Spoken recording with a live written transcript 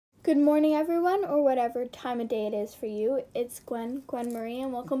Good morning, everyone, or whatever time of day it is for you. It's Gwen Marie,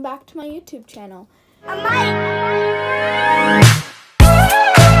 and welcome back to my YouTube channel.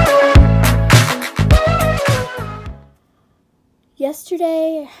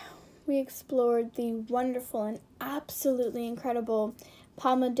 Yesterday, we explored the wonderful and absolutely incredible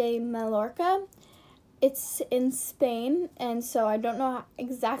Palma de Mallorca. It's in Spain, and so I don't know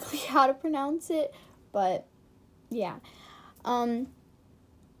exactly how to pronounce it, but yeah.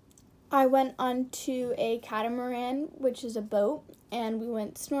 I went onto a catamaran, which is a boat, and we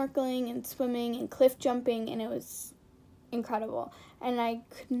went snorkeling and swimming and cliff jumping, and it was incredible. And I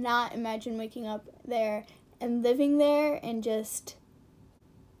could not imagine waking up there and living there and just,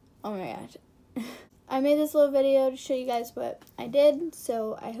 oh my gosh. I made this little video to show you guys what I did,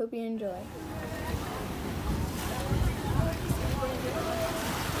 so I hope you enjoy.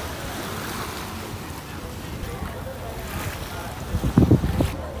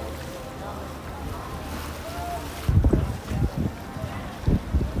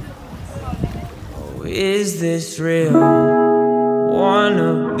 Is this real?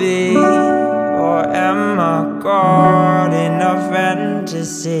 Wanna be? Or am I caught in a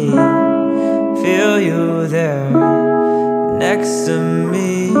fantasy? Feel you there next to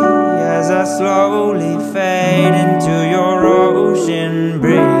me as I slowly fade into your ocean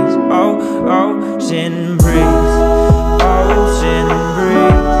breeze. Oh, ocean breeze, ocean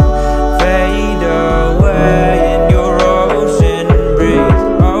breeze, fade away in your ocean breeze.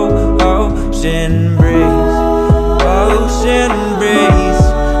 Oh, ocean breeze, ocean breeze,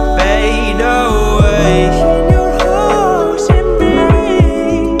 fade away in your ocean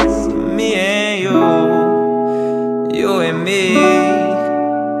breeze. Me and you and me,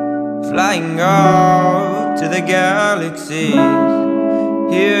 flying out to the galaxies.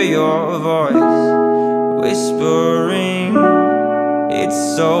 Hear your voice whispering.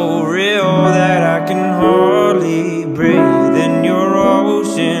 It's so real that I can hardly breathe in your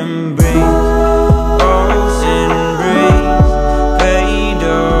ocean breeze.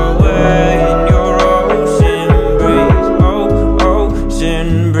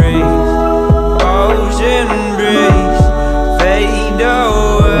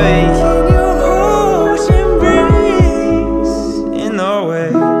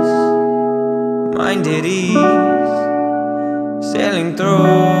 Mind at ease, sailing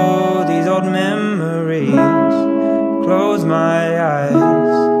through these old memories. Close my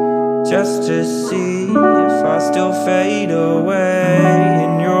eyes just to see if I still fade away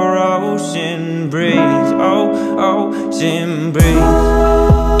in your ocean breeze. Oh, ocean breeze,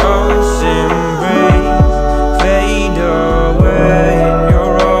 ocean breeze, fade away in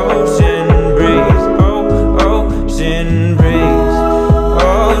your ocean breeze. Oh, ocean breeze,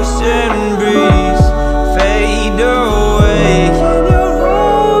 ocean breeze.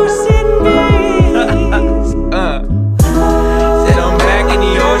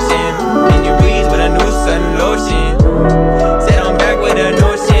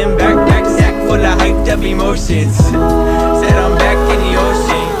 Emotions. Said I'm back in the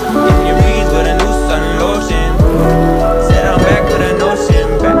ocean, in your breeze with a new sun lotion. Said I'm back with a notion,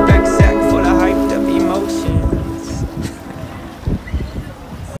 backpack sack full of hyped up emotions.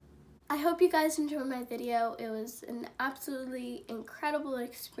 I hope you guys enjoyed my video. It was an absolutely incredible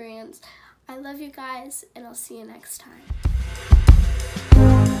experience. I love you guys, and I'll see you next time.